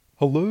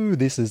Hello,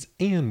 this is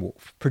Ian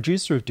Wolfe,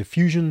 producer of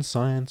Diffusion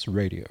Science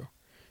Radio.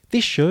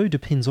 This show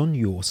depends on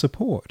your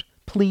support.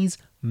 Please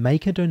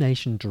make a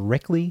donation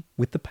directly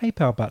with the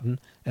PayPal button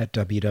at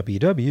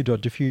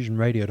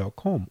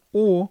www.diffusionradio.com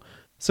or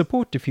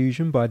support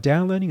Diffusion by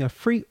downloading a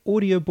free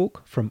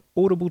audiobook from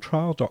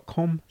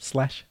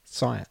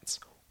audibletrial.com/science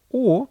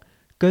or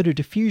go to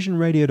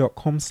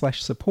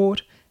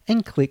diffusionradio.com/support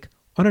and click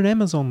on an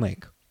Amazon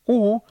link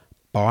or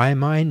buy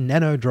my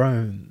nano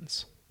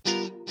drones.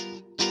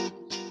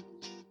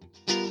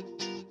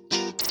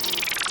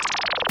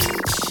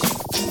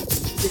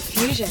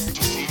 Diffusion,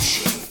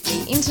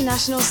 the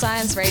international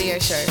science radio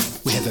show.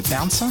 We have a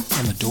bouncer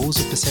on the doors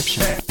of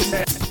perception.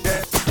 The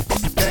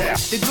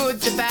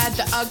good, the bad,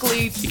 the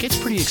ugly. It gets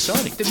pretty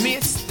exciting. The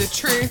myths, the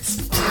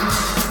truths.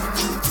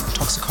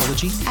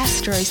 Toxicology.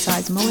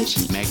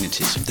 Astroseismology.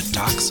 Magnetism. The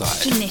dark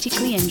side.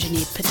 Genetically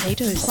engineered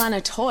potatoes.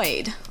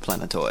 Planetoid.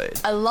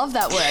 I love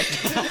that word.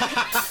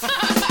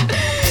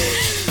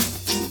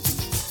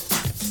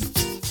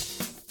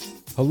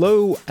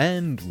 Hello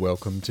and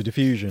welcome to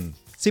Diffusion.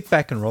 Sit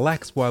back and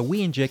relax while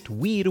we inject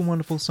weird and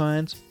wonderful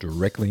science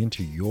directly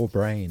into your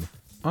brain.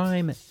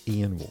 I'm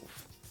Ian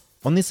Wolfe.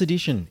 On this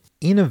edition,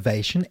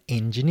 Innovation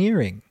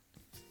Engineering.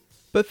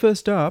 But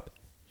first up,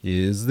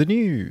 here's the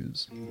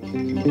news.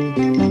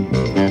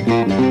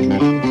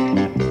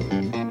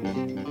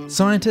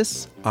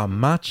 Scientists are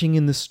marching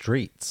in the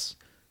streets.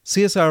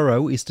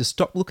 CSIRO is to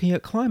stop looking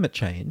at climate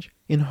change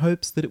in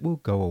hopes that it will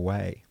go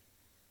away.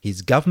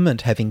 His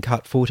government having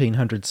cut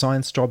 1,400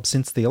 science jobs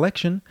since the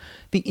election,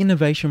 the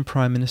Innovation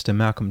Prime Minister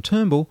Malcolm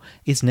Turnbull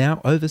is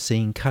now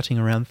overseeing cutting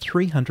around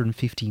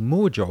 350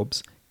 more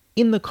jobs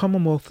in the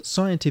Commonwealth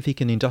Scientific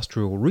and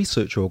Industrial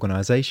Research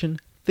Organisation,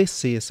 the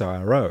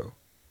CSIRO.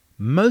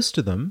 Most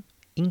of them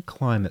in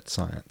climate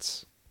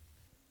science.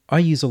 I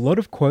use a lot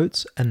of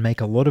quotes and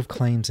make a lot of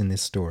claims in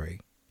this story.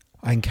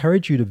 I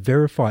encourage you to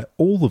verify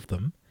all of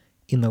them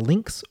in the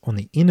links on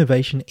the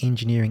Innovation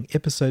Engineering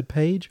episode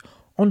page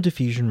on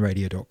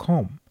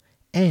diffusionradio.com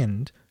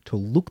and to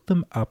look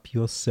them up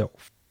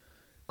yourself.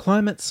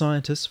 Climate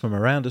scientists from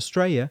around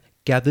Australia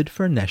gathered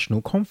for a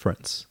national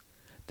conference.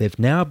 They've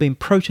now been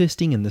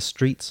protesting in the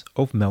streets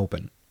of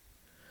Melbourne.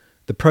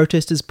 The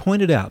protesters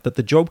pointed out that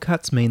the job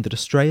cuts mean that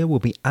Australia will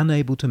be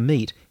unable to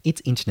meet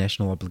its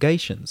international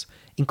obligations,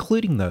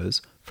 including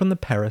those from the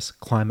Paris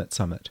Climate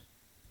Summit.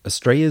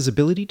 Australia's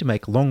ability to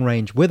make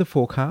long-range weather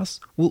forecasts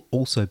will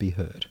also be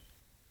hurt.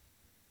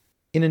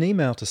 In an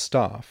email to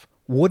staff,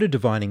 Water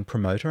Divining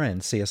promoter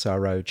and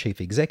CSIRO Chief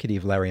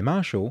Executive Larry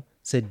Marshall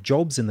said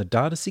jobs in the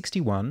Data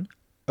 61,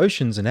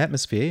 Oceans and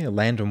Atmosphere,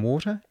 Land and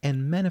Water,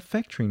 and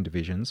Manufacturing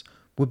divisions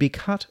would be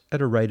cut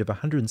at a rate of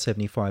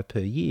 175 per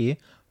year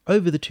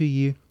over the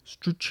 2-year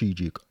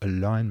strategic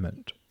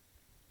alignment.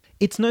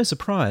 It's no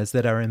surprise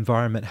that our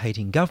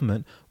environment-hating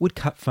government would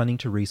cut funding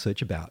to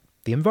research about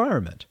the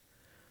environment.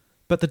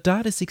 But the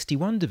Data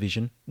 61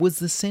 division was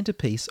the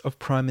centrepiece of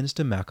Prime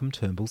Minister Malcolm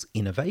Turnbull's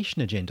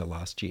innovation agenda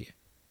last year.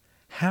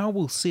 How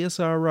will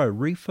CSIRO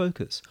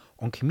refocus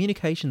on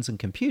communications and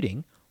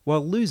computing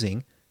while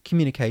losing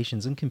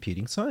communications and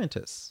computing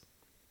scientists?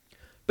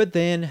 But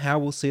then how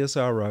will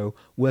CSIRO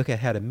work out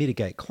how to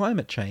mitigate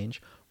climate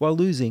change while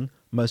losing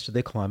most of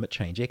their climate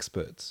change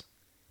experts?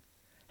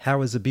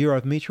 How is the Bureau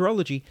of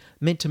Meteorology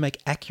meant to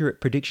make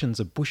accurate predictions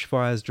of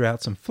bushfires,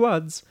 droughts and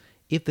floods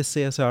if the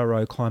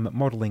CSIRO climate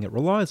modelling it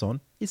relies on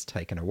is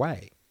taken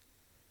away?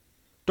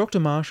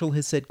 Dr. Marshall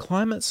has said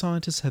climate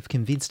scientists have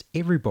convinced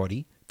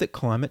everybody that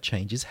climate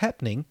change is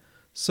happening,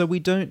 so we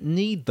don't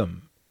need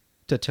them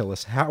to tell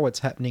us how it's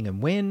happening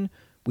and when.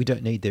 We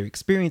don't need their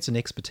experience and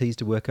expertise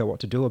to work out what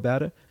to do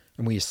about it,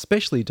 and we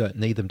especially don't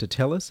need them to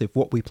tell us if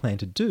what we plan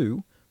to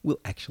do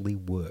will actually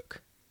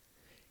work.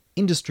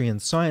 Industry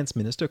and Science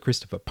Minister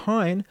Christopher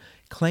Pyne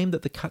claimed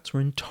that the cuts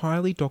were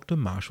entirely Dr.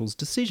 Marshall's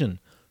decision,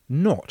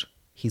 not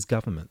his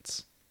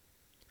government's.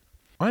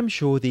 I'm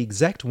sure the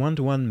exact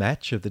one-to-one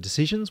match of the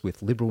decisions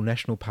with Liberal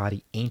National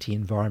Party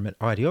anti-environment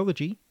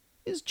ideology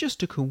is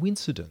just a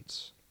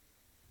coincidence.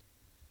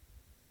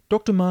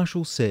 Dr.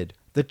 Marshall said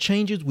that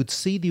changes would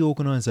see the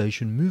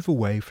organisation move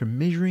away from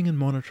measuring and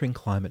monitoring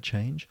climate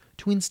change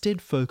to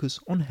instead focus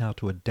on how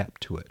to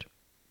adapt to it.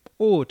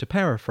 Or, to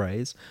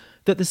paraphrase,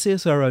 that the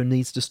CSIRO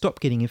needs to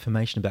stop getting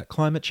information about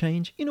climate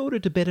change in order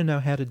to better know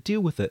how to deal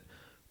with it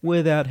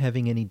without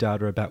having any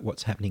data about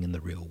what's happening in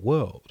the real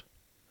world.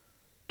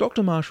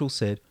 Dr. Marshall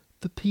said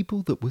the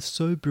people that were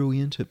so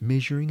brilliant at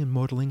measuring and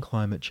modelling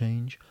climate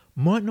change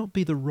might not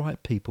be the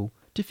right people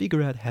to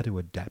figure out how to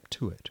adapt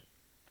to it.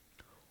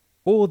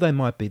 Or they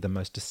might be the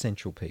most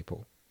essential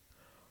people.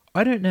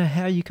 I don't know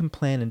how you can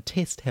plan and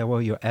test how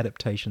well your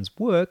adaptations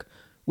work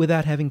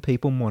without having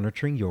people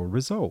monitoring your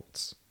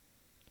results.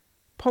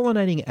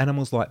 Pollinating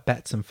animals like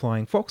bats and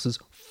flying foxes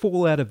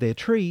fall out of their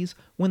trees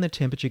when the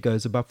temperature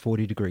goes above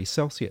 40 degrees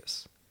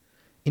Celsius.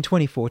 In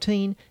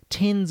 2014,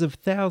 tens of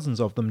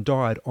thousands of them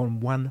died on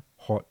one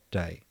hot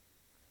day.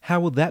 How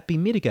will that be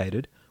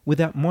mitigated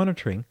without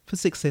monitoring for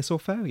success or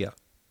failure?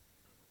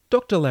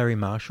 Dr. Larry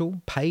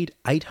Marshall, paid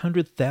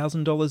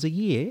 $800,000 a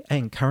year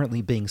and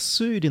currently being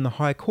sued in the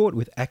High Court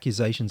with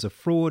accusations of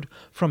fraud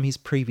from his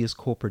previous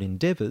corporate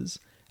endeavours,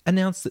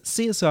 announced that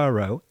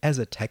CSIRO, as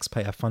a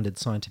taxpayer-funded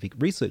scientific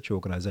research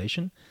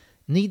organisation,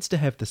 needs to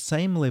have the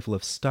same level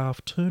of staff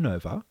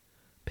turnover,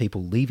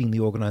 people leaving the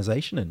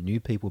organisation and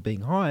new people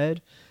being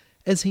hired,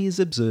 as he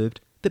has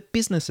observed that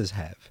businesses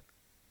have.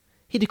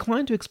 He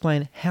declined to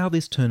explain how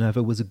this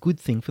turnover was a good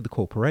thing for the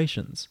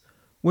corporations,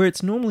 where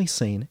it's normally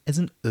seen as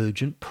an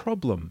urgent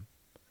problem.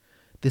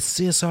 The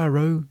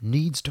CSIRO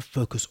needs to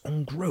focus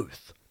on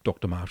growth,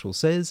 Dr. Marshall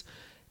says,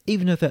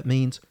 even if that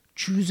means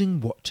choosing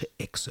what to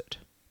exit.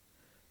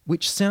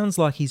 Which sounds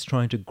like he's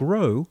trying to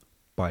grow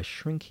by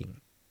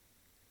shrinking.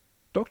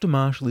 Dr.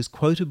 Marshall is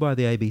quoted by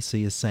the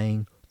ABC as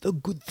saying, "The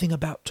good thing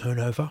about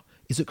turnover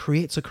is it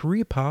creates a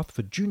career path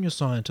for junior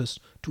scientists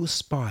to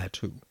aspire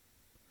to."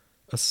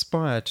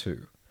 Aspire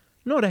to,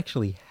 not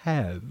actually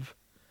have.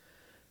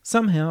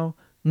 Somehow,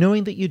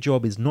 knowing that your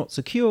job is not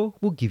secure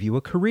will give you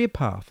a career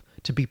path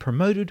to be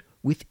promoted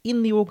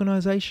within the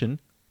organisation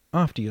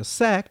after you're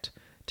sacked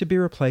to be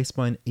replaced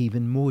by an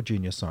even more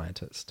junior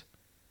scientist.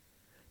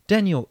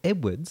 Daniel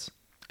Edwards,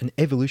 an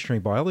evolutionary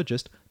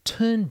biologist,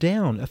 turned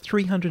down a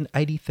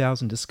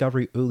 $380,000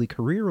 Discovery Early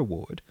Career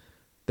Award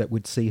that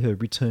would see her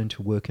return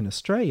to work in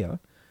Australia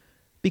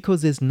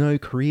because there's no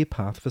career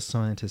path for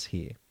scientists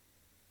here.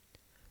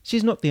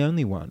 She's not the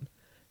only one.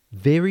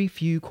 Very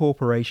few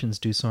corporations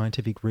do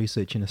scientific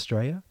research in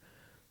Australia,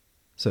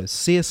 so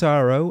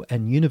CSIRO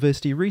and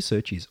university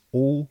research is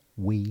all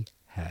we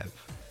have.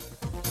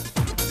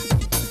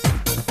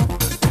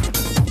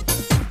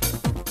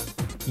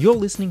 You're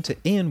listening to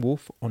Ian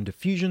Wolfe on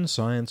Diffusion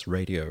Science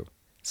Radio.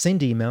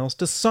 Send emails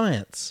to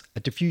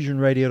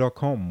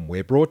science@diffusionradio.com.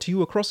 We're brought to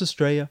you across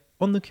Australia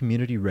on the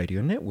Community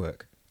Radio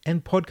Network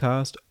and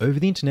podcast over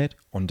the internet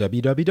on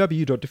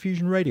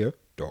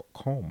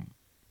www.diffusionradio.com.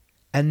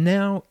 And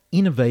now,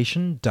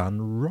 innovation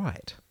done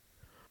right.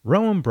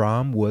 Rowan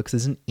Brahm works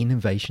as an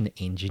innovation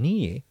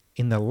engineer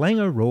in the Laing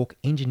O'Rourke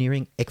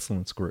Engineering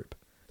Excellence Group,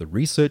 the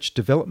research,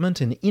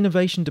 development and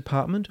innovation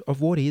department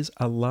of what is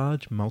a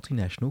large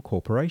multinational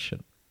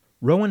corporation.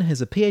 Rowan has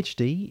a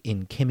PhD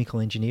in chemical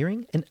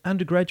engineering and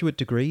undergraduate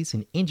degrees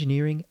in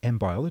engineering and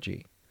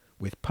biology,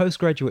 with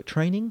postgraduate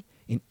training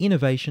in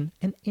innovation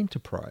and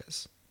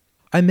enterprise.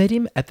 I met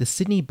him at the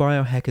Sydney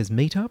Biohackers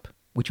Meetup,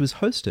 which was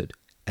hosted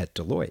at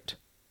Deloitte.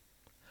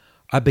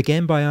 I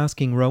began by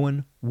asking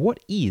Rowan,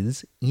 what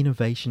is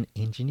innovation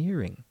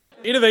engineering?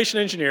 Innovation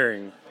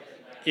engineering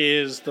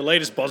is the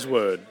latest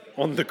buzzword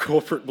on the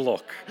corporate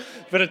block,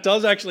 but it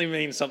does actually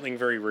mean something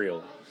very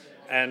real.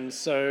 And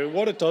so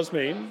what it does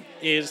mean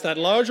is that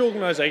large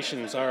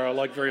organizations are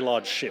like very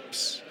large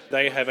ships.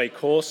 They have a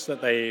course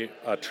that they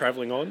are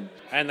traveling on,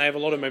 and they have a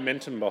lot of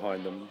momentum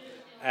behind them.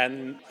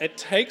 And it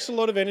takes a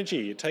lot of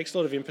energy, it takes a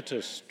lot of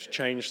impetus to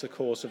change the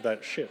course of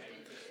that ship.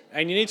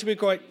 And you need to be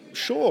quite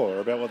sure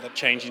about what that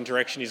change in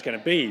direction is going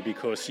to be,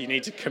 because you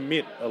need to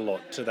commit a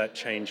lot to that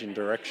change in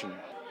direction.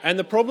 And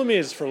the problem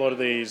is for a lot of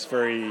these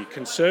very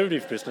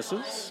conservative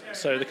businesses,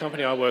 so the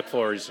company I work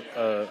for is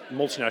a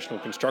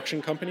multinational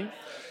construction company.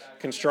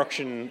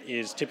 Construction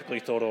is typically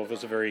thought of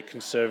as a very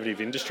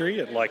conservative industry.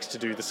 It likes to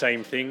do the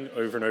same thing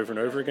over and over and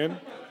over again.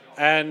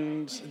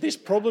 And this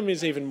problem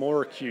is even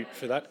more acute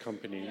for that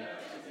company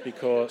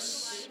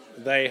because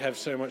they have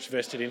so much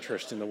vested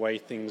interest in the way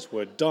things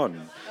were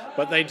done.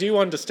 But they do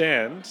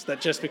understand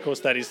that just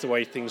because that is the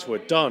way things were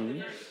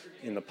done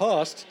in the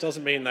past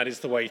doesn't mean that is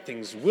the way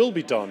things will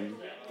be done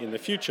in the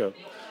future.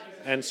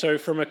 And so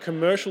from a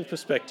commercial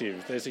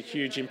perspective, there's a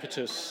huge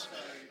impetus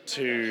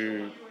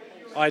to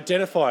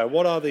identify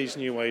what are these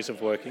new ways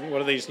of working,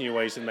 what are these new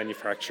ways of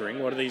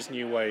manufacturing, what are these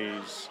new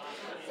ways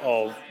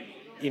of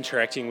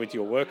interacting with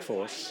your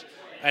workforce,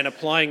 and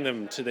applying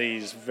them to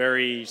these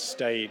very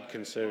staid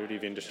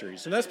conservative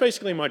industries. And that's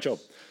basically my job,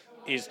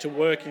 is to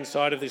work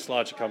inside of this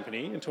larger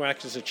company and to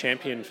act as a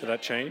champion for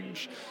that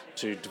change,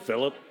 to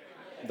develop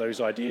those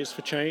ideas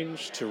for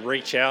change, to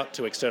reach out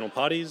to external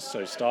parties,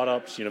 so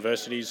startups,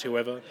 universities,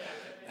 whoever,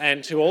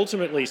 and to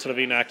ultimately sort of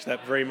enact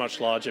that very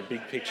much larger,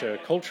 big picture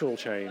cultural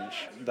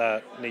change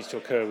that needs to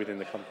occur within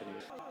the company.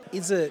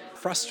 Is it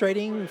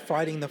frustrating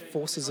fighting the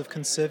forces of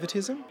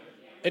conservatism?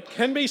 It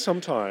can be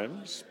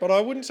sometimes, but I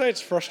wouldn't say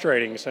it's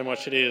frustrating so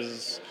much it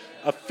is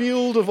a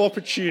field of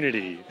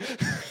opportunity,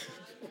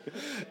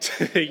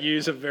 to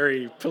use a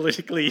very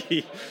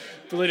politically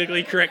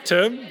correct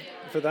term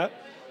for that.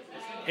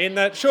 In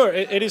that, sure,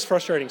 it is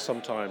frustrating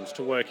sometimes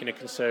to work in a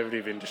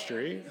conservative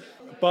industry,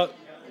 but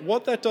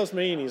what that does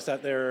mean is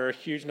that there are a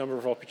huge number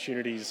of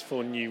opportunities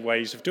for new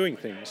ways of doing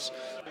things.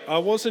 I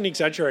wasn't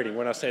exaggerating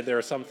when I said there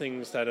are some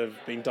things that have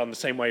been done the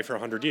same way for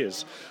 100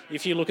 years.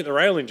 If you look at the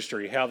rail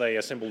industry, how they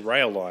assemble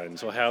rail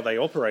lines or how they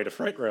operate a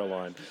freight rail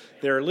line,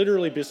 there are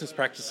literally business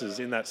practices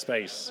in that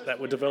space that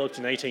were developed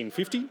in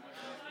 1850.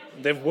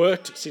 They've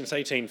worked since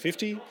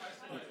 1850.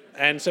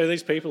 And so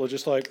these people are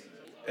just like,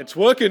 it's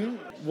working,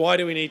 why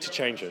do we need to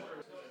change it?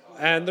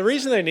 And the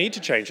reason they need to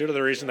change it, or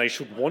the reason they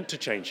should want to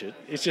change it,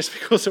 is just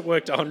because it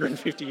worked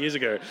 150 years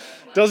ago.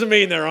 Doesn't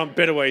mean there aren't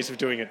better ways of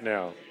doing it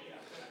now.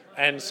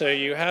 And so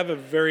you have a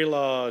very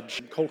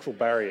large cultural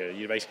barrier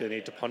you basically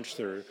need to punch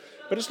through.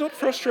 But it's not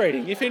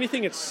frustrating. If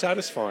anything, it's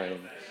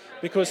satisfying.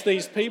 Because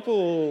these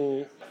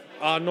people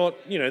are not,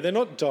 they're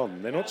not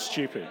dumb. They're not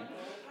stupid.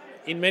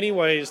 In many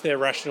ways, they're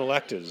rational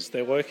actors.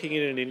 They're working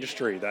in an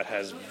industry that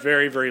has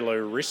very, very low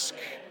risk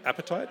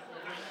appetite.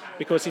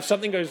 Because if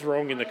something goes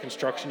wrong in the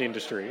construction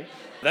industry,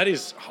 that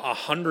is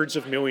hundreds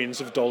of millions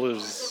of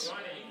dollars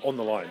on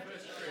the line.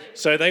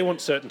 So they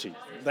want certainty.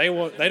 They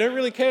don't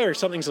really care if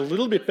something's a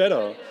little bit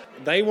better.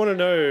 They want to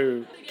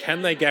know,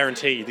 can they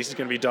guarantee this is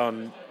going to be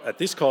done at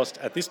this cost,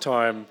 at this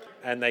time,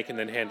 and they can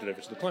then hand it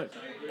over to the client.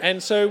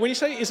 And so when you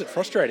say, is it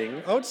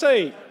frustrating? I would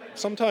say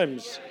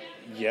sometimes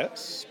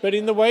yes, but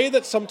in the way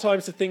that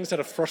sometimes the things that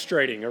are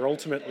frustrating are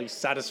ultimately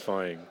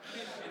satisfying,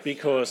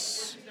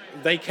 because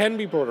they can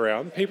be brought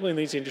around. People in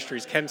these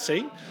industries can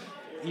see.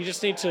 You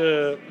just need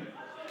to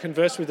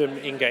converse with them,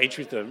 engage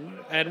with them.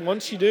 And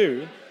once you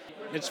do,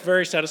 it's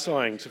very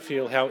satisfying to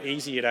feel how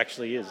easy it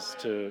actually is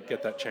to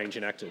get that change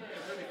enacted.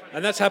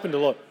 And that's happened a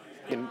lot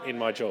in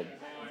my job.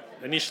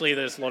 Initially,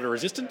 there's a lot of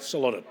resistance, a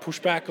lot of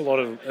pushback, a lot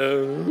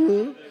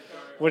of,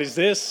 what is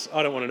this?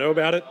 I don't want to know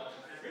about it.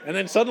 And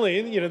then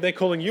suddenly, they're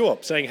calling you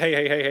up saying,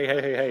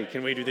 hey,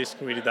 can we do this?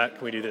 Can we do that?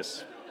 Can we do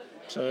this?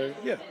 So,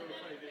 yeah.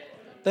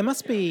 They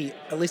must be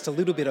at least a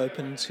little bit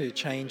open to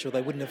change, or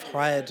they wouldn't have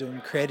hired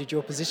and created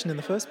your position in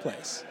the first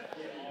place.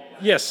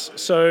 Yes,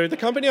 so the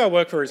company I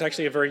work for is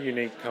actually a very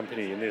unique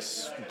company in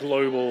this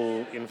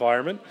global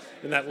environment,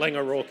 in that Laing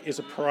O'Rourke is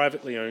a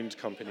privately owned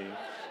company.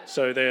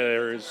 So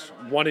there is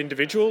one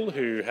individual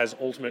who has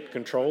ultimate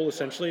control,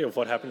 essentially, of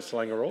what happens to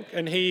Laing O'Rourke,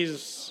 and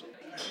he's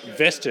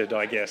vested,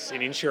 I guess,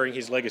 in ensuring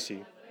his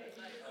legacy.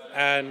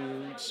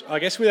 And I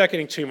guess without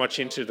getting too much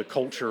into the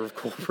culture of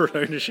corporate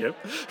ownership,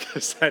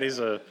 because that is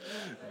a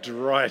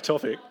dry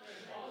topic,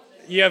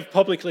 you have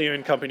publicly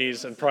owned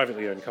companies and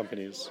privately owned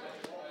companies.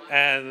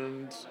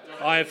 And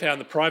I have found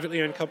the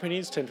privately owned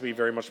companies tend to be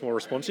very much more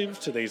responsive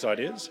to these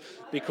ideas,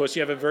 because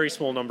you have a very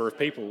small number of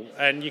people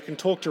and you can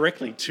talk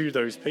directly to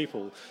those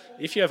people.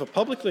 If you have a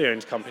publicly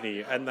owned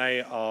company and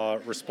they are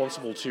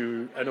responsible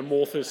to an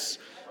amorphous,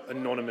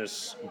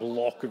 anonymous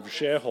block of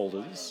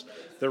shareholders,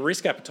 the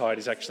risk appetite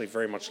is actually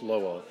very much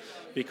lower,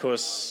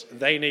 because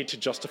they need to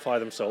justify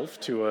themselves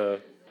to a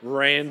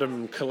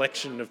random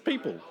collection of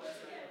people,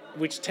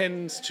 which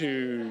tends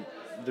to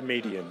the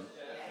median.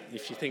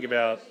 If you think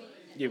about,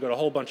 you've got a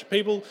whole bunch of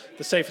people,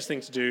 the safest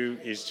thing to do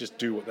is just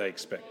do what they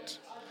expect.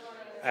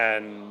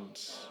 And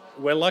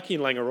we're lucky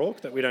in Laing O'Rourke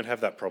that we don't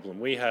have that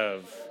problem. We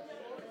have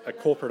a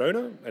corporate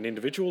owner, an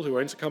individual who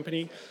owns a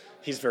company.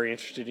 He's very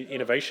interested in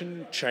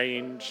innovation,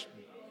 change,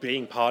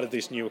 being part of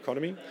this new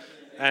economy.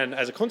 And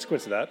as a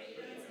consequence of that,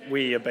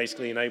 we are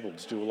basically enabled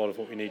to do a lot of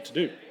what we need to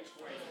do.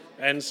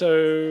 And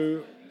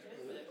so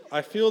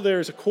I feel there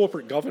is a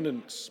corporate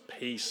governance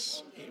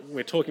piece.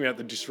 We're talking about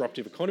the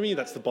disruptive economy.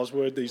 That's the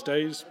buzzword these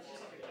days.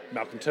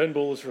 Malcolm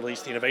Turnbull has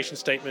released the innovation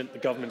statement. The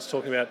government's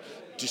talking about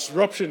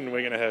disruption.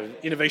 We're going to have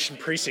innovation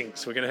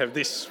precincts. We're going to have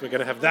this. We're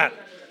going to have that.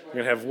 We're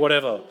going to have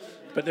whatever.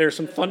 But there's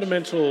some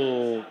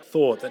fundamental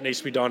thought that needs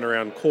to be done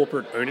around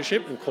corporate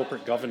ownership and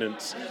corporate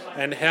governance.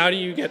 And how do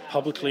you get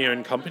publicly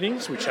owned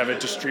companies which have a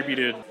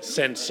distributed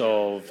sense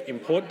of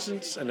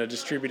importance and a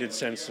distributed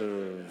sense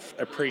of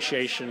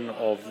appreciation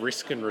of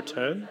risk and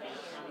return?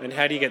 And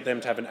how do you get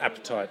them to have an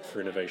appetite for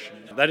innovation?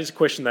 That is a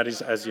question that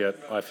is, as yet,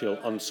 I feel,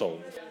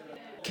 unsolved.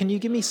 Can you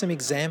give me some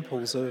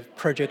examples of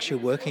projects you're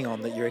working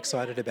on that you're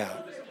excited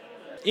about?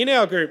 In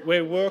our group,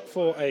 we work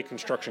for a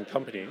construction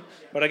company,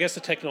 but I guess the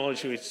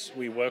technologies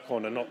we work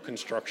on are not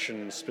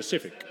construction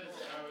specific.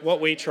 What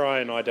we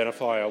try and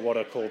identify are what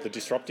are called the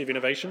disruptive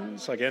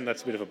innovations. Again,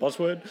 that's a bit of a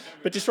buzzword,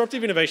 but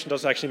disruptive innovation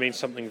does actually mean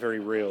something very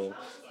real.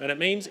 And it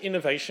means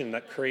innovation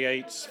that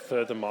creates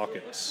further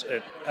markets.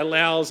 It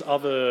allows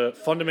other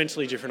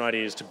fundamentally different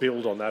ideas to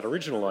build on that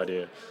original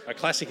idea. A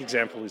classic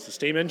example is the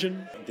steam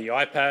engine, the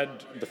iPad,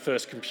 the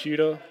first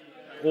computer.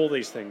 All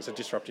these things are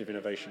disruptive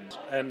innovations.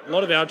 And a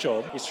lot of our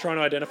job is trying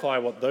to identify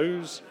what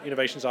those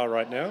innovations are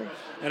right now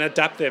and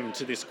adapt them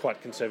to this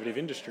quite conservative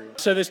industry.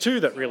 So there's two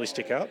that really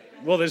stick out.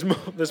 Well,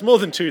 there's more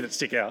than two that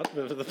stick out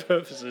for the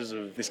purposes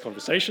of this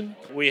conversation.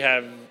 We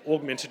have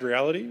augmented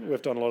reality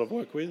we've done a lot of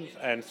work with,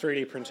 and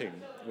 3D printing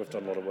we've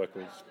done a lot of work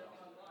with.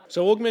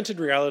 So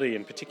augmented reality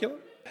in particular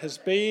has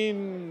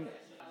been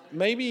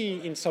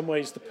maybe in some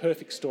ways the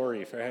perfect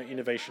story for how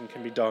innovation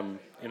can be done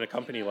in a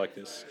company like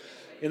this.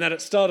 In that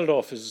it started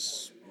off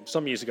as,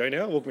 some years ago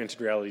now,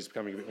 augmented reality is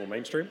becoming a bit more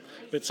mainstream,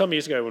 but some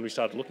years ago when we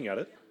started looking at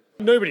it,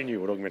 nobody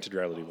knew what augmented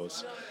reality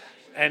was.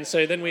 And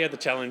so then we had the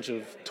challenge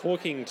of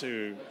talking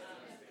to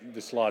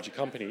this larger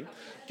company,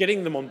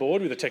 getting them on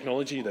board with a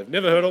technology they've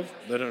never heard of,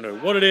 they don't know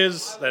what it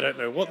is, they don't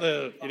know what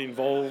it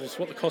involves,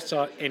 what the costs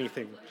are,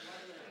 anything.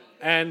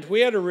 And we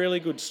had a really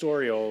good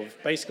story of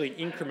basically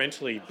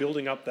incrementally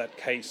building up that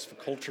case for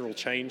cultural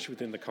change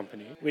within the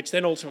company, which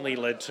then ultimately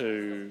led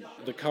to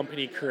the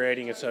company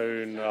creating its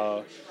own,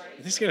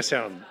 this is going to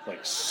sound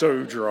like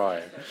so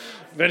dry,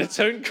 but its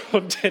own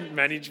content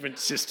management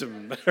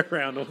system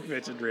around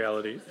augmented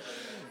reality,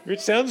 which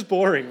sounds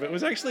boring, but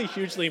was actually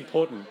hugely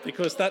important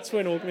because that's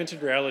when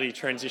augmented reality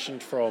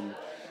transitioned from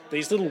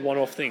these little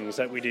one-off things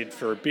that we did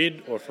for a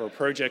bid or for a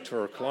project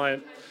or a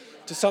client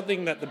to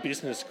something that the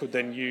business could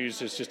then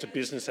use as just a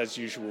business as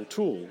usual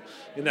tool.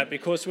 In that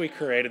because we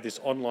created this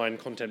online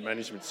content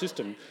management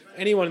system,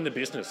 anyone in the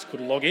business could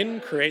log in,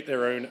 create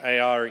their own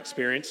AR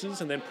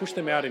experiences, and then push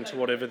them out into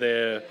whatever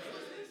their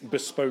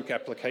bespoke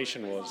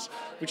application was,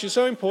 which is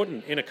so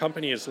important in a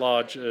company as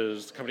large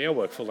as the company I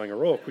work for, Langer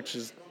Rourke, which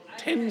is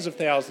tens of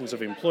thousands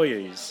of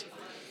employees.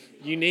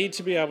 You need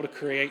to be able to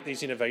create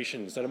these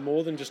innovations that are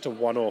more than just a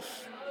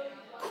one-off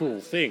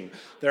cool thing.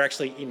 They're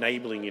actually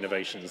enabling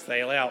innovations.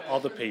 They allow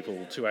other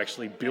people to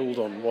actually build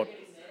on what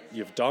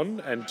you've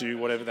done and do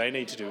whatever they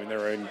need to do in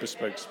their own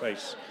bespoke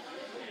space.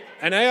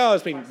 And AR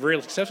has been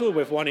really successful.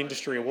 We've won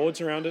industry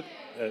awards around it.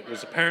 It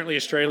was apparently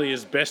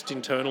Australia's best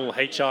internal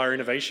HR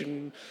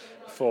innovation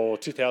for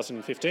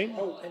 2015.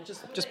 Oh, and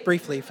just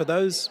briefly, for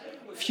those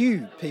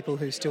few people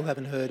who still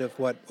haven't heard of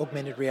what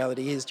augmented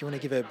reality is, do you want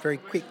to give a very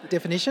quick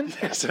definition?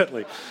 Yeah,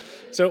 certainly.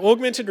 So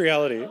augmented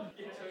reality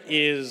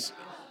is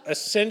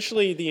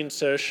essentially the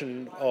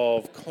insertion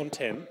of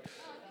content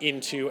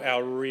into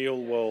our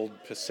real-world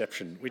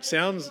perception, which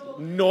sounds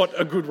not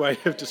a good way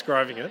of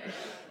describing it.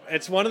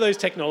 It's one of those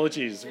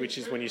technologies which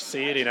is when you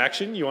see it in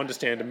action, you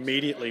understand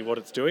immediately what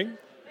it's doing.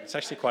 It's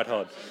actually quite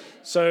hard.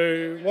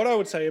 So what I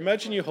would say,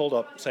 imagine you hold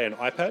up, say, an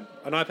iPad.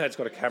 An iPad's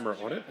got a camera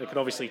on it. It can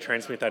obviously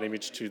transmit that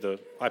image to the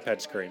iPad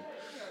screen.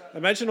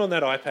 Imagine on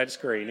that iPad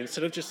screen,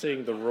 instead of just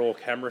seeing the raw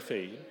camera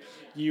feed,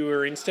 you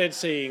are instead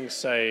seeing,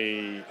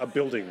 say, a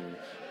building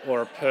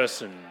or a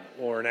person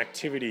or an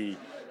activity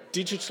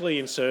digitally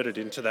inserted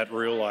into that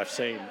real-life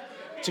scene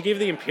to give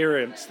the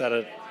appearance that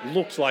it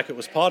looked like it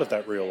was part of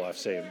that real-life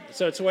scene.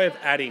 So it's a way of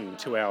adding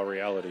to our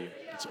reality.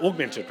 It's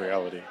augmented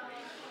reality.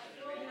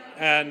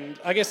 And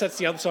I guess that's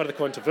the other side of the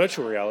coin to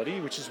virtual reality,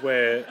 which is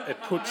where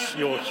it puts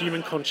your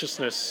human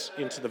consciousness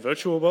into the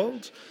virtual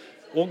world.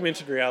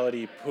 Augmented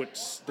reality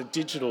puts the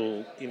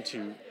digital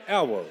into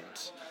our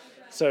world.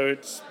 So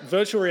it's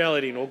virtual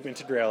reality and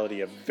augmented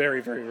reality are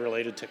very, very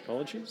related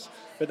technologies,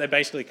 but they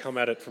basically come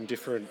at it from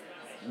different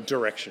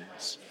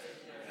directions.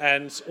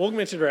 And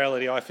augmented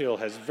reality, I feel,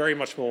 has very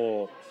much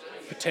more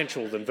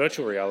potential than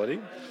virtual reality.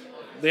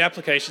 The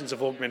applications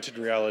of augmented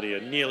reality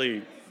are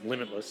nearly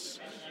limitless.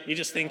 You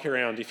just think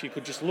around, if you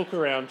could just look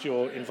around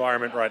your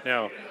environment right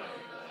now,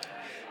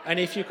 and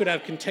if you could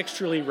have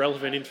contextually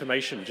relevant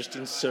information just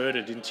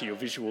inserted into your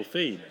visual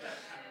feed,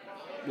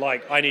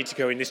 like I need to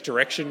go in this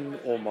direction,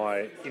 or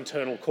my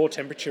internal core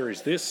temperature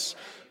is this,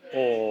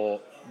 or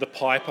the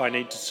pipe I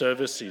need to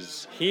service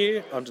is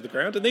here under the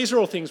ground. And these are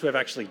all things we've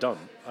actually done.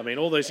 I mean,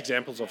 all those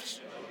examples I've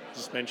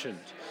just mentioned,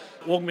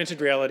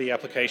 augmented reality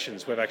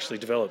applications we've actually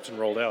developed and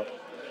rolled out.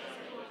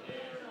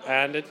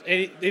 And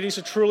it is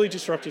a truly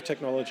disruptive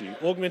technology.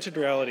 Augmented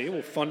reality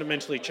will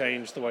fundamentally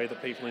change the way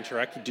that people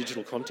interact with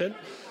digital content,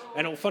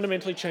 and it will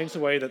fundamentally change the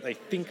way that they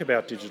think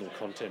about digital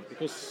content,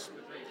 because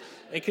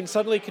it can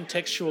suddenly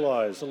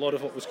contextualize a lot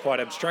of what was quite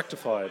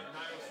abstractified.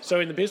 So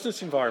in the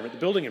business environment, the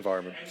building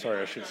environment,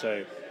 I should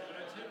say,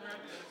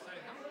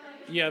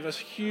 you have a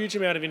huge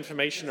amount of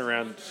information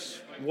around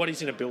what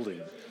is in a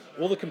building.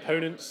 All the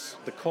components,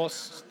 the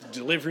costs, the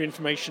delivery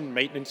information,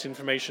 maintenance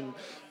information,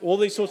 all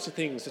these sorts of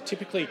things are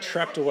typically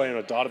trapped away in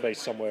a database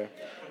somewhere.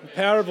 The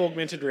power of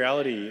augmented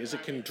reality is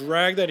it can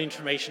drag that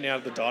information out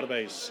of the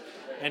database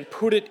and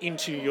put it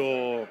into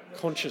your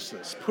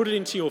consciousness, put it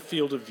into your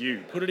field of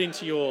view, put it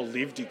into your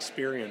lived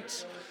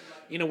experience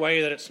in a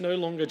way that it's no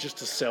longer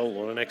just a cell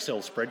on an Excel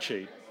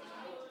spreadsheet.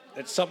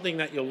 It's something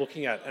that you're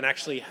looking at and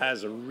actually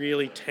has a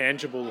really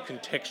tangible,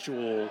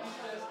 contextual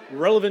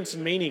relevance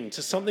and meaning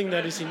to something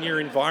that is in your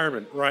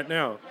environment right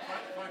now.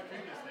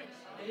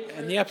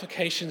 And the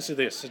applications of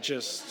this are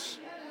just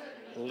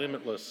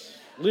limitless,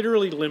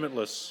 literally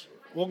limitless.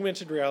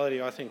 Augmented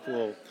reality, I think,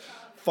 will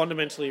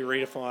fundamentally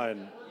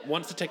redefine.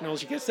 Once the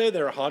technology gets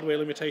there are hardware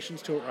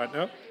limitations to it right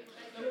now.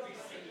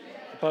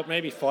 But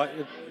maybe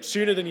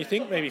sooner than you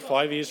think, maybe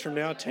 5 years from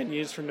now, 10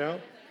 years from now,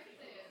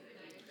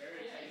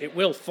 it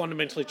will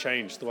fundamentally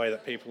change the way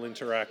that people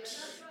interact,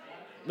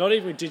 not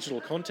even with digital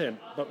content,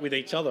 but with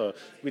each other,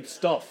 with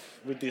stuff,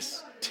 with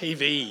this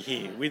TV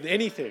here, with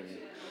anything.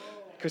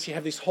 Because you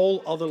have this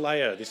whole other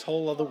layer, this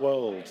whole other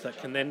world that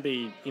can then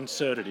be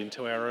inserted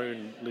into our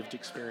own lived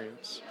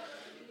experience.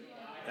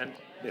 And,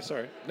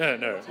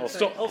 I'll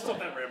stop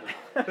that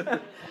rambling.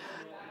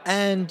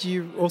 And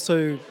you're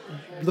also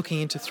looking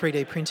into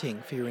 3D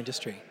printing for your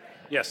industry.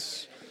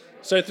 Yes.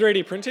 So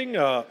 3D printing,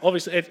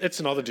 obviously, it's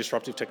another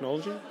disruptive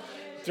technology.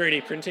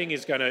 3D printing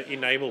is going to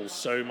enable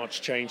so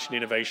much change and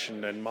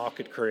innovation and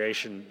market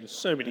creation in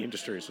so many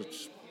industries.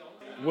 It's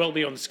well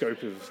beyond the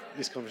scope of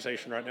this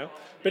conversation right now.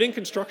 But in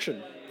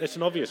construction, it's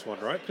an obvious one,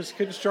 right? Because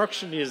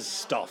construction is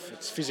stuff.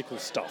 It's physical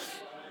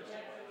stuff.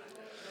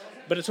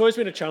 But it's always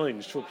been a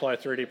challenge to apply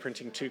 3D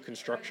printing to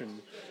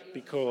construction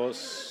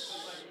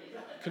because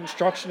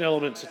construction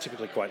elements are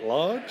typically quite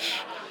large.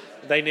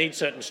 They need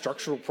certain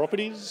structural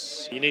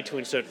properties. You need to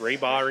insert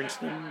rebar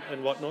into them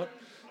and whatnot.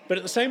 But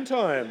at the same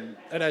time,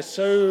 it has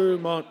so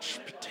much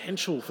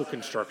potential for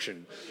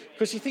construction.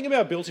 Because you think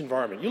about built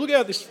environment. You look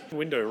out this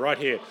window right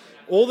here.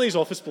 All these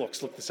office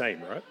blocks look the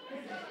same, right?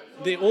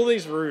 All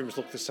these rooms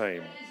look the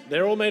same.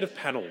 They're all made of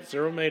panels.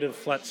 They're all made of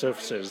flat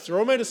surfaces. They're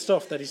all made of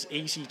stuff that is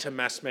easy to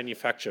mass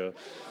manufacture.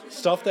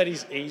 Stuff that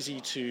is easy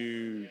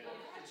to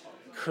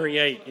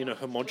create in a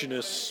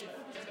homogeneous,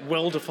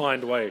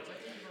 well-defined way.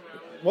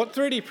 What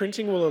 3D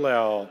printing will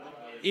allow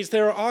is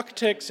there are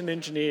architects and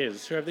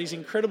engineers who have these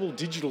incredible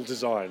digital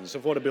designs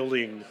of what a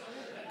building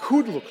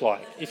could look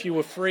like if you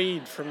were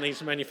freed from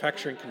these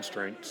manufacturing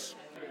constraints.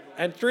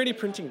 And 3D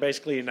printing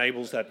basically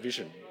enables that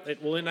vision. It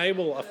will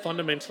enable a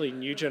fundamentally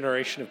new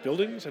generation of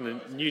buildings and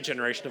a new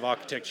generation of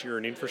architecture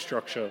and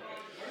infrastructure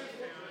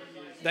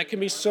that can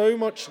be so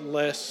much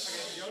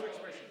less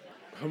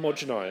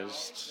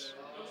homogenized.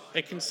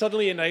 It can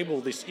suddenly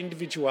enable this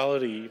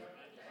individuality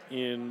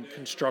in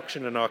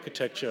construction and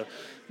architecture,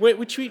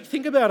 which we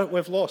think about it,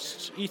 we've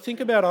lost. You think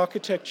about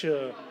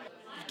architecture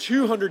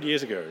 200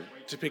 years ago,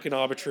 to pick an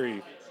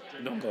arbitrary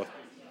number.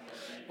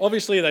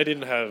 Obviously, they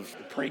didn't have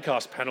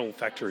precast panel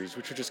factories,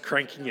 which were just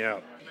cranking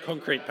out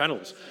concrete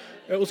panels.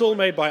 It was all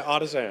made by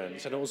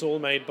artisans, and it was all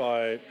made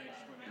by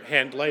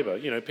hand labour,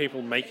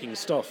 people making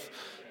stuff.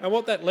 And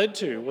what that led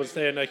to was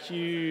then a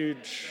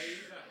huge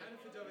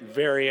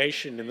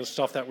variation in the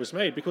stuff that was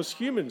made because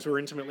humans were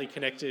intimately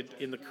connected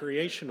in the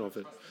creation of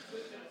it.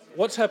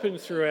 What's happened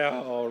through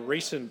our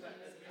recent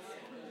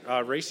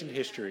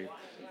history,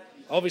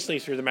 obviously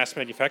through the mass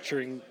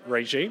manufacturing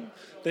regime,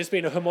 there's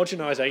been a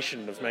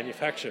homogenization of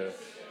manufacture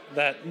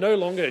that no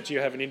longer do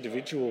you have an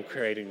individual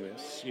creating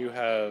this, you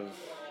have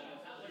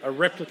a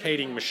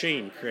replicating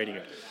machine creating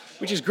it,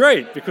 which is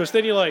great because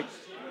then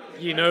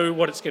you know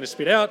what it's going to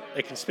spit out,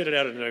 it can spit it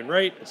out at a known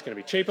rate, it's going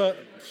to be cheaper,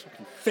 it's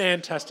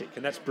fantastic,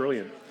 and that's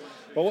brilliant.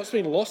 But what's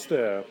been lost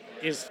there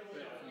is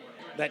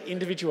that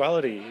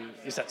individuality,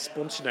 is that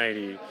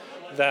spontaneity,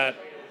 that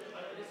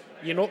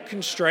you're not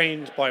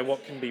constrained by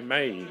what can be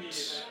made.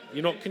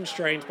 You're not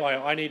constrained by,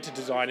 I need to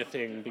design a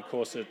thing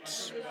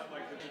because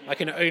I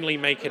can only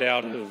make it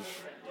out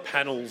of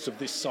panels of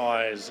this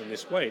size and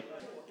this weight.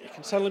 You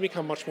can suddenly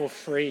become much more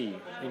free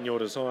in your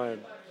design.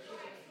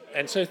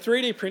 And so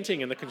 3D printing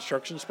in the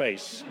construction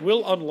space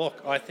will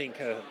unlock, I think,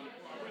 a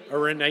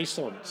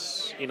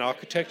renaissance in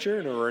architecture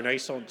and a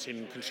renaissance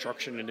in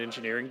construction and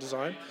engineering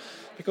design,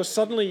 because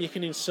suddenly you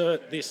can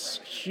insert this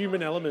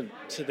human element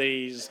to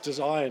these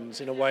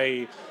designs in a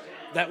way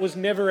that was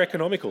never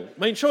economical. I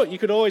mean, sure, you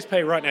could always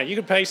pay right now. You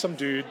could pay some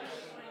dude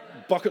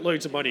bucket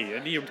loads of money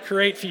and he would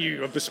create for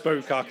you a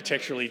bespoke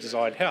architecturally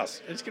designed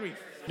house. It's going to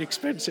be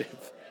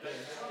expensive.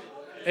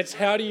 It's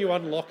how do you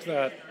unlock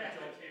that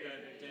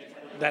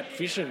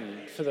vision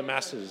for the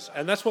masses?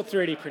 And that's what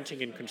 3D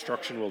printing in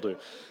construction will do,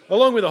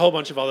 along with a whole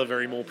bunch of other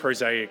very more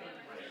prosaic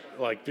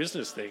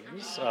business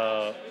things,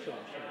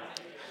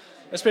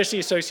 especially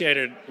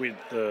associated with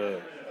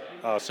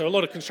so a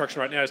lot of construction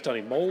right now is done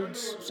in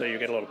molds. So you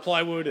get a lot of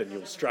plywood and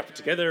you'll strap it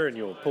together and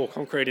you'll pour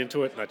concrete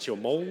into it and that's your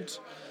mold.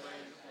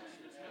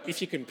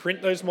 If you can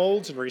print those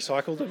molds and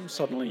recycle them,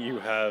 suddenly you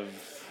have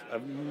a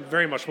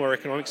very much more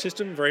economic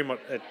system.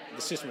 The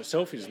system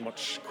itself is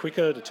much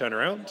quicker to turn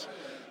around.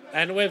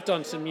 And we've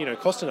done some,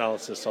 cost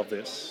analysis of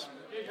this,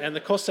 and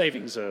the cost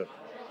savings are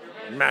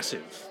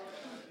massive,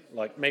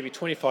 like maybe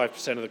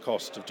 25% of the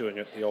cost of doing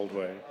it the old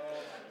way.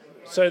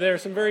 So there are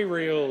some very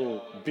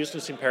real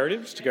business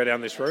imperatives to go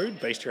down this road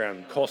based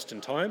around cost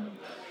and time,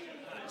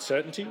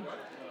 certainty.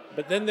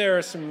 But then there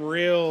are some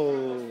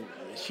real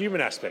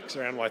human aspects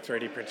around why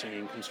 3D printing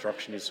in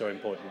construction is so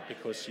important,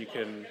 because you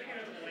can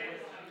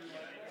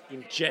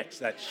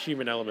inject that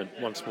human element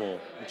once more,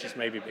 which is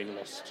maybe being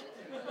lost.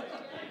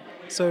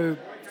 So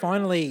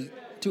finally,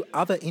 do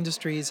other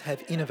industries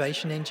have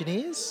innovation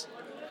engineers?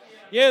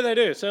 Yeah, they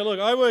do. So look,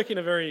 I work in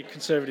a very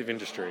conservative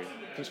industry.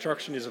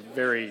 Construction is a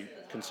very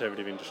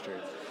conservative industry.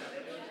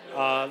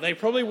 They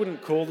probably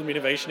wouldn't call them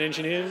innovation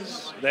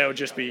engineers. They would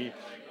just be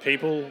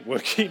people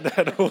working in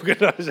that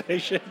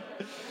organisation.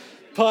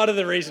 Part of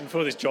the reason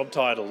for this job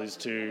title is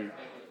to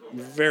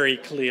very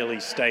clearly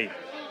state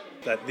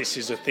that this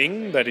is a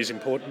thing that is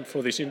important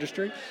for this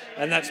industry,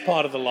 and that's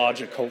part of the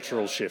larger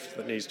cultural shift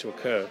that needs to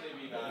occur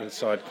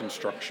inside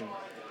construction.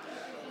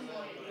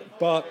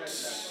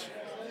 But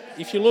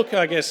if you look,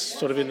 I guess,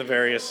 sort of in the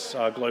various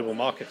global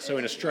markets, so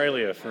in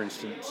Australia, for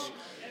instance,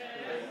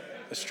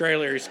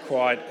 Australia is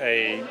quite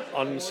a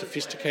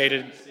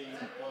unsophisticated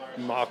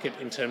market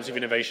in terms of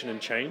innovation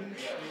and change.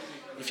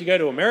 If you go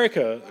to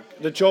America,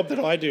 the job that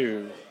I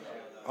do,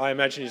 I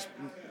imagine is,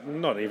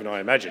 not even I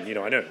imagine,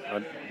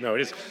 I know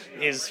it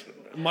is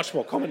much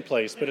more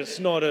commonplace, but it's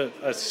not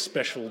a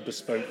special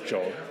bespoke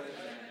job.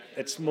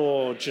 It's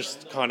more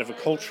just kind of a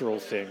cultural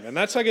thing. And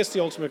that's, I guess,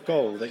 the ultimate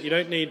goal, that you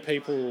don't need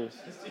people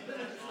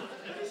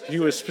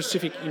who are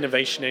specific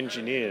innovation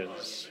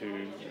engineers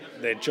who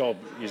their job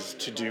is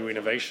to do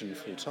innovation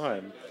full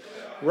time.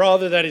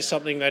 Rather, that is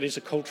something that is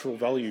a cultural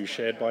value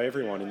shared by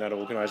everyone in that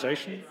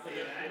organisation.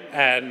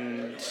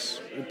 And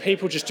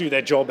people just do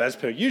their job as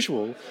per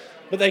usual,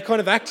 but they kind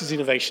of act as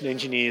innovation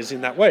engineers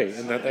in that way,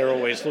 in that they're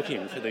always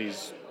looking for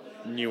these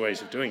new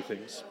ways of doing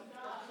things.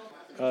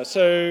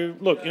 So,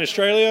 look, in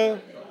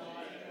Australia,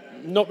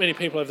 not many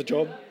people have the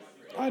job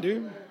I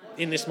do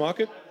in this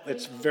market.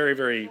 It's a very,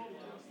 very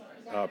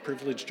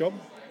privileged job.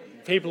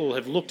 People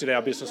have looked at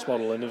our business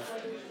model and have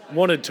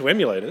wanted to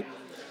emulate it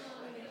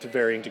to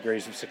varying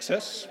degrees of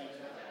success.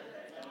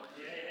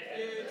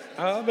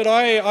 But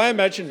I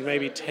imagine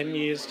maybe 10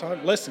 years'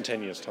 time, less than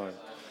 10 years' time,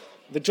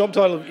 the job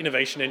title of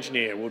innovation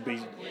engineer would be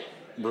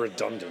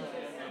redundant,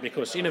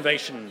 because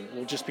innovation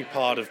will just be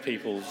part of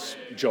people's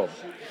job.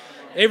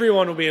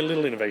 Everyone will be a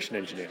little innovation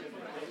engineer,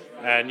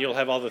 and you'll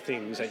have other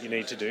things that you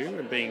need to do,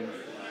 and being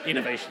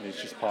innovation is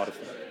just part of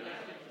that.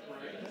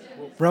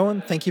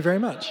 Rowan, thank you very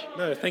much.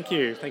 No, thank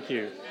you.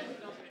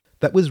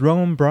 That was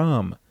Rowan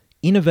Brahm,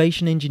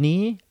 Innovation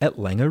Engineer at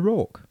Laing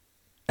O'Rourke.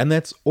 And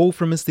that's all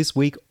from us this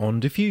week on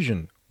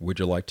Diffusion. Would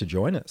you like to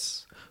join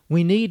us?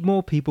 We need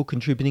more people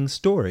contributing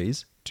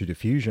stories to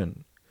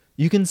Diffusion.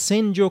 You can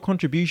send your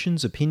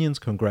contributions, opinions,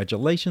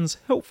 congratulations,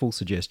 helpful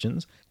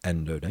suggestions,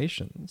 and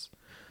donations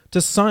to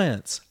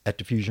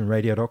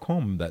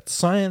science@diffusionradio.com. That's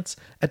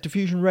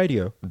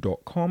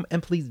science@diffusionradio.com.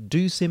 And please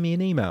do send me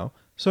an email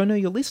so I know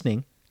you're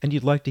listening and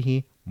you'd like to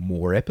hear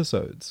more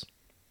episodes.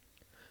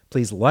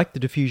 Please like the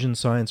Diffusion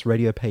Science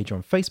Radio page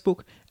on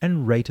Facebook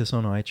and rate us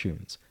on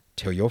iTunes.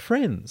 Tell your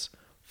friends.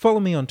 Follow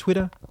me on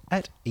Twitter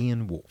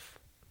 @IanWolf.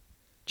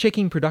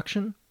 Checking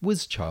production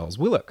was Charles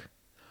Willock.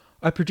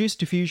 I produce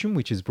Diffusion,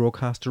 which is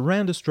broadcast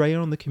around Australia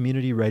on the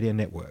Community Radio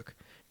Network,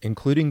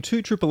 including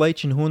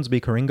 2HHH in Hornsby,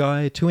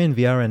 Ku-ring-gai,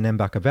 2NVR in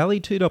Nambucca Valley,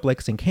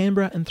 2XX in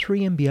Canberra, and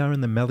 3MBR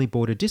in the Mallee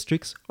Border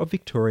districts of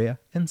Victoria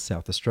and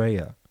South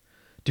Australia.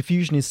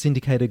 Diffusion is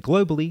syndicated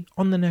globally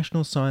on the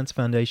National Science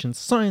Foundation's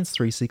Science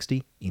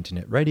 360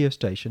 internet radio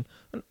station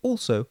and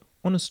also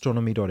on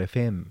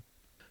astronomy.fm.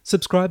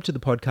 Subscribe to the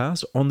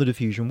podcast on the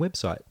Diffusion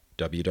website,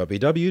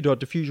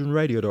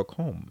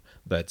 www.diffusionradio.com.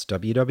 That's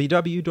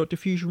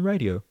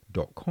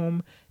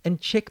www.diffusionradio.com,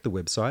 and check the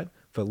website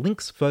for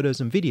links, photos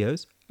and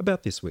videos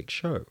about this week's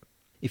show.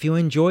 If you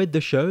enjoyed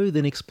the show,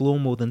 then explore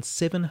more than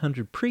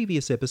 700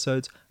 previous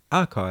episodes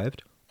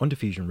archived on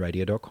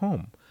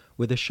diffusionradio.com,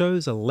 where the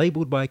shows are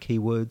labelled by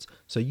keywords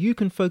so you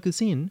can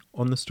focus in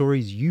on the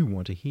stories you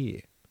want to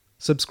hear.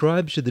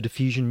 Subscribe to the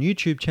Diffusion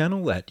YouTube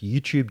channel at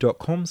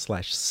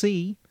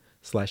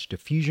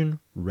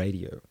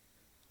youtube.com/c/diffusionradio.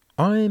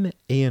 I'm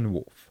Ian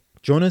Wolf.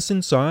 Join us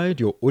inside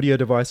your audio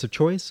device of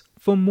choice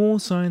for more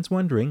science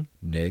wondering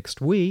next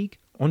week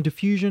on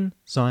Diffusion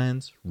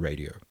Science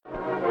Radio.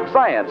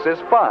 Science is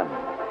fun.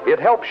 It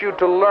helps you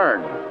to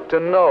learn, to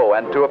know,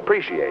 and to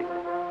appreciate.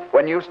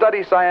 When you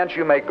study science,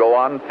 you may go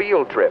on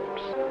field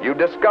trips. You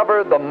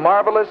discover the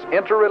marvelous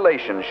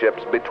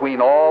interrelationships between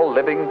all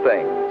living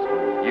things.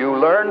 You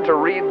learn to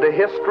read the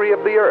history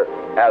of the Earth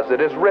as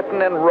it is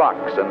written in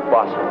rocks and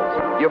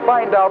fossils. You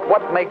find out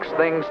what makes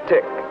things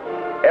tick,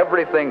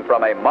 everything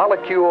from a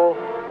molecule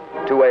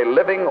to a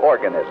living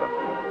organism.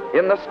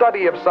 In the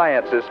study of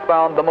science is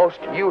found the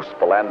most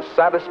useful and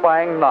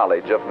satisfying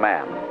knowledge of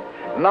man.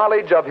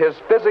 Knowledge of his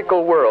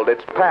physical world,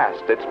 its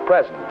past, its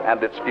present,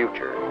 and its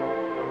future.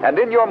 And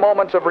in your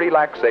moments of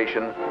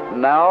relaxation,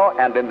 now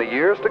and in the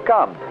years to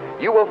come,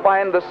 you will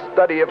find the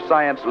study of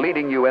science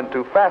leading you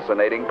into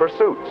fascinating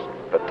pursuits.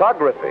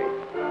 Photography,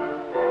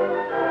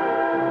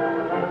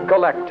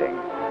 collecting.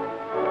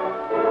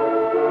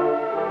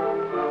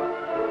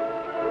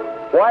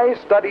 Why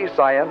study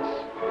science?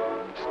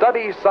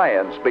 Study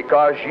science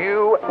because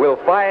you will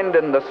find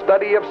in the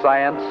study of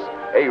science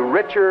a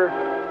richer,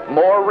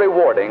 more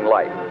rewarding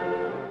life.